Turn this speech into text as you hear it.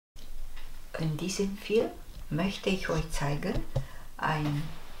In diesem Film möchte ich euch zeigen ein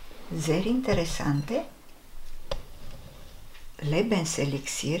sehr interessantes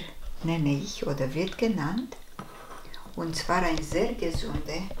Lebenselixier, nenne ich oder wird genannt, und zwar eine sehr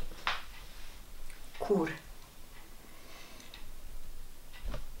gesunde Kur.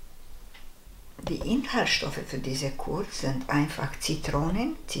 Die Inhaltsstoffe für diese Kur sind einfach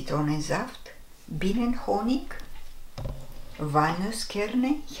Zitronen, Zitronensaft, Bienenhonig,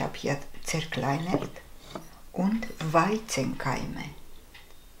 Walnusskerne, ich habe hier zerkleinert, und Weizenkeime.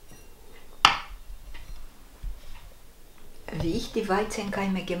 Wie ich die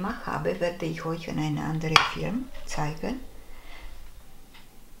Weizenkeime gemacht habe, werde ich euch in einem anderen Film zeigen.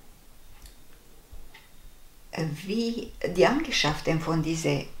 Wie die Eigenschaften von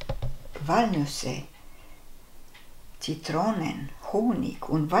diesen Walnüsse, Zitronen, Honig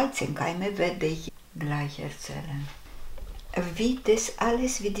und Weizenkeime werde ich gleich erzählen. Wie das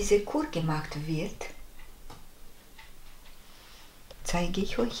alles, wie diese Kur gemacht wird, zeige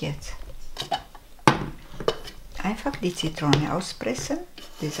ich euch jetzt. Einfach die Zitrone auspressen,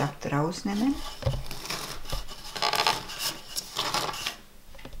 den Saft rausnehmen.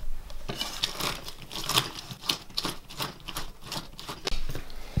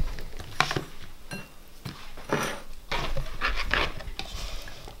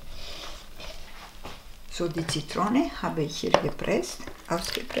 So, die Zitrone habe ich hier gepresst,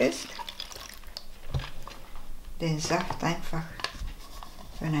 ausgepresst. Den Saft einfach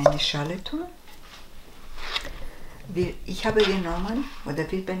in eine Schale tun. Ich habe genommen,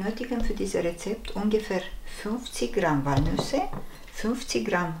 oder wir benötigen für dieses Rezept ungefähr 50 Gramm Walnüsse, 50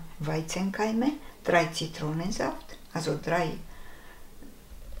 Gramm Weizenkeime, 3 Zitronensaft, also 3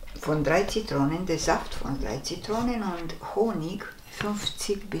 Zitronen, der Saft von 3 Zitronen und Honig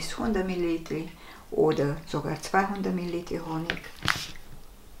 50 bis 100 Milliliter oder sogar 200 Milliliter Honig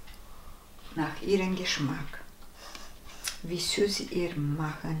nach ihrem Geschmack, wie süß ihr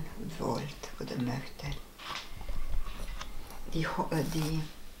machen wollt oder möchtet. Die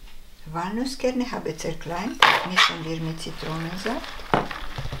Walnusskerne habe ich zerkleinert, mischen wir mit Zitronensaft.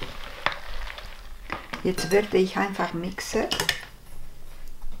 Jetzt werde ich einfach mixen.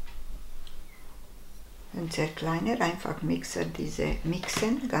 Und zerkleinern, einfach mixen,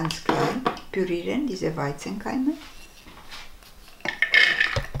 ganz klein, pürieren diese Weizenkeime.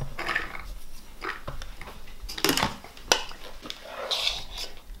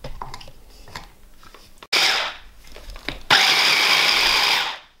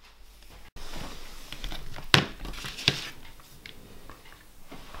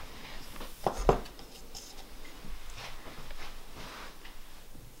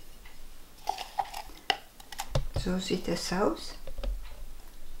 So sieht es aus.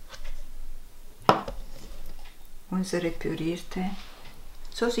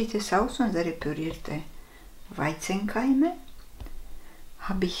 So sieht es aus, unsere pürierte Weizenkeime.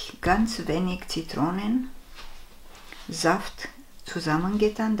 Habe ich ganz wenig Zitronensaft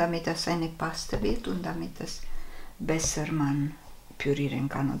zusammengetan, damit das eine Paste wird und damit das besser man pürieren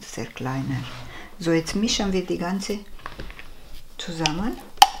kann und zerkleinern. So, jetzt mischen wir die ganze zusammen.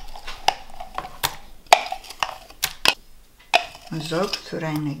 Sorgt für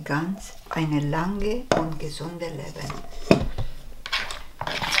eine lange und gesunde Leben.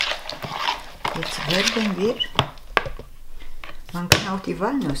 Jetzt werden wir, man kann auch die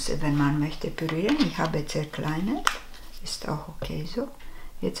Walnüsse, wenn man möchte, pürieren. Ich habe zerkleinert, ist auch okay so.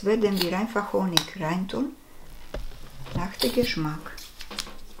 Jetzt werden wir einfach Honig reintun, nach dem Geschmack.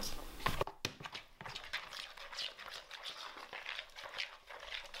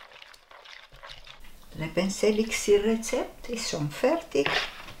 Lebenselixier Rezept ist schon fertig.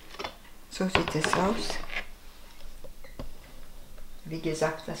 So sieht es aus. Wie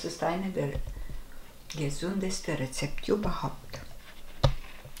gesagt, das ist eine der gesundesten Rezepte überhaupt.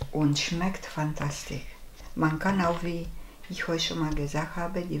 Und schmeckt fantastisch. Man kann auch, wie ich euch schon mal gesagt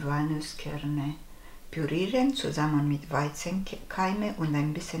habe, die Walnusskerne pürieren, zusammen mit Weizenkeime und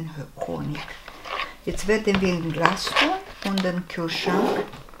ein bisschen Honig. Jetzt werden wir ein Glas tun und im Kühlschrank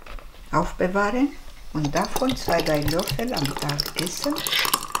aufbewahren. Und davon 2-3 Löffel am Tag essen.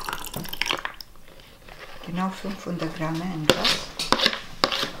 Genau 500 Gramm im Glas.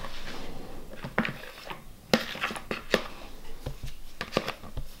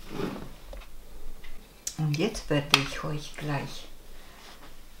 Und jetzt werde ich euch gleich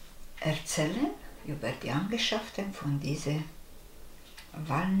erzählen über die Eigenschaften von diesen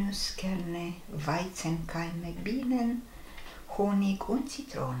Walnusskerne, Weizenkeime, Bienen, Honig und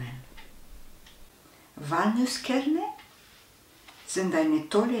Zitronen. Walnusskerne sind eine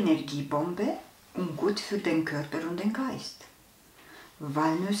tolle Energiebombe und gut für den Körper und den Geist.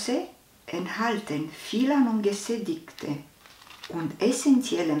 Walnüsse enthalten viel an ungesättigte und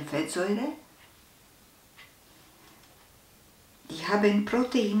essentiellen Fettsäure. Die haben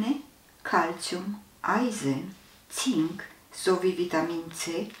Proteine, Calcium, Eisen, Zink sowie Vitamin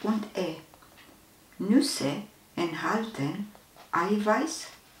C und E. Nüsse enthalten Eiweiß,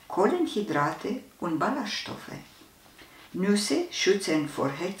 Kohlenhydrate und Ballaststoffe. Nüsse schützen vor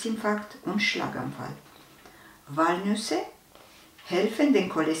Herzinfarkt und Schlaganfall. Walnüsse helfen, den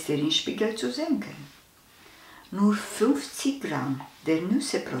Cholesterinspiegel zu senken. Nur 50 Gramm der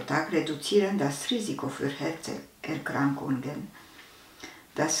Nüsse pro Tag reduzieren das Risiko für Herzerkrankungen.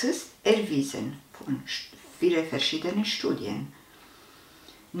 Das ist erwiesen von vielen verschiedenen Studien.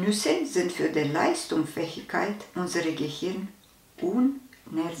 Nüsse sind für die Leistungsfähigkeit unseres Gehirns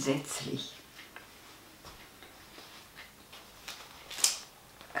unersetzlich.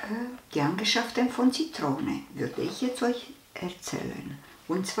 Die Eigenschaften von Zitrone würde ich jetzt euch erzählen.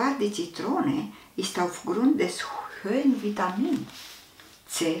 Und zwar die Zitrone ist aufgrund des hohen Vitamin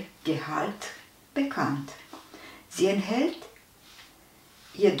C-Gehalt bekannt. Sie enthält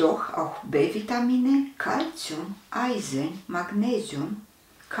jedoch auch B-Vitamine, Calcium, Eisen, Magnesium,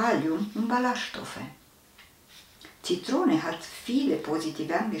 Kalium und Ballaststoffe. Zitrone hat viele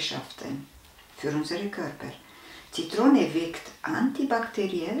positive Eigenschaften für unseren Körper. Zitrone wirkt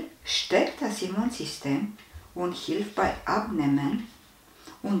antibakteriell, stärkt das Immunsystem und hilft bei Abnehmen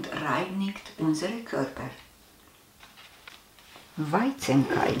und reinigt unseren Körper.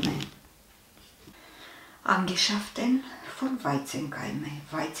 Weizenkeime. Eigenschaften von Weizenkeime.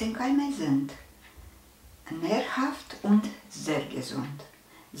 Weizenkeime sind nährhaft und sehr gesund.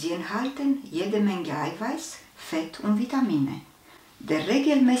 Sie enthalten jede Menge Eiweiß, Fett und Vitamine. Der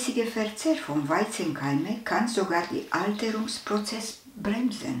regelmäßige Verzehr von Weizenkeime kann sogar den Alterungsprozess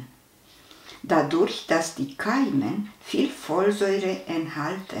bremsen. Dadurch, dass die Keimen viel Folsäure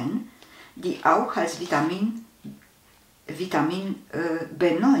enthalten, die auch als Vitamin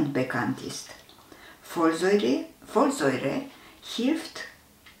B9 bekannt ist. Folsäure hilft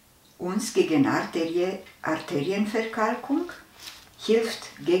uns gegen Arterienverkalkung, hilft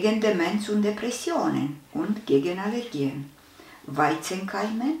gegen Demenz und Depressionen und gegen Allergien.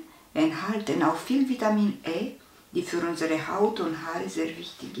 Weizenkeime enthalten auch viel Vitamin E, die für unsere Haut und Haare sehr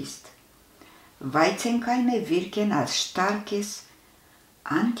wichtig ist. Weizenkeime wirken als starkes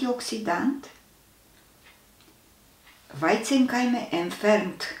Antioxidant. Weizenkeime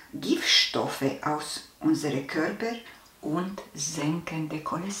entfernt Giftstoffe aus unserem Körper und senken den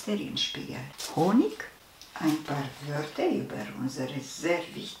Cholesterinspiegel. Honig, ein paar Wörter über unsere sehr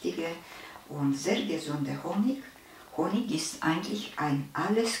wichtige und sehr gesunde Honig. Honig ist eigentlich ein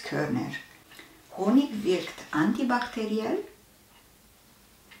Alleskörner. Honig wirkt antibakteriell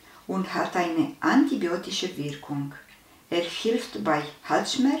und hat eine antibiotische Wirkung. Er hilft bei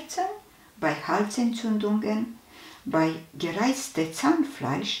Halsschmerzen, bei Halsentzündungen, bei gereiztem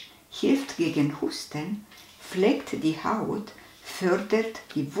Zahnfleisch, hilft gegen Husten, pflegt die Haut, fördert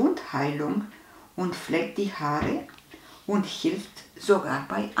die Wundheilung und pflegt die Haare und hilft sogar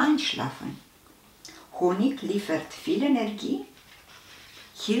bei Einschlafen. Honig liefert viel Energie,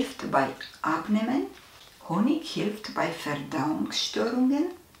 hilft bei Abnehmen, Honig hilft bei Verdauungsstörungen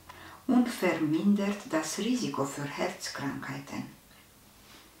und vermindert das Risiko für Herzkrankheiten.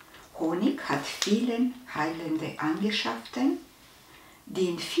 Honig hat viele heilende Eigenschaften, die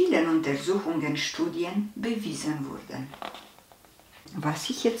in vielen Untersuchungen, Studien bewiesen wurden. Was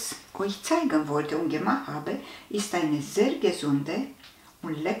ich jetzt euch zeigen wollte und gemacht habe, ist ein sehr gesunde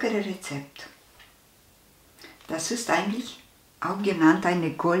und leckeres Rezept. Das ist eigentlich auch genannt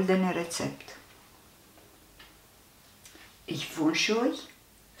ein goldenes Rezept. Ich wünsche euch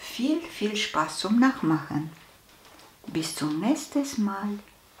viel Spaß zum Nachmachen. Bis zum nächsten Mal.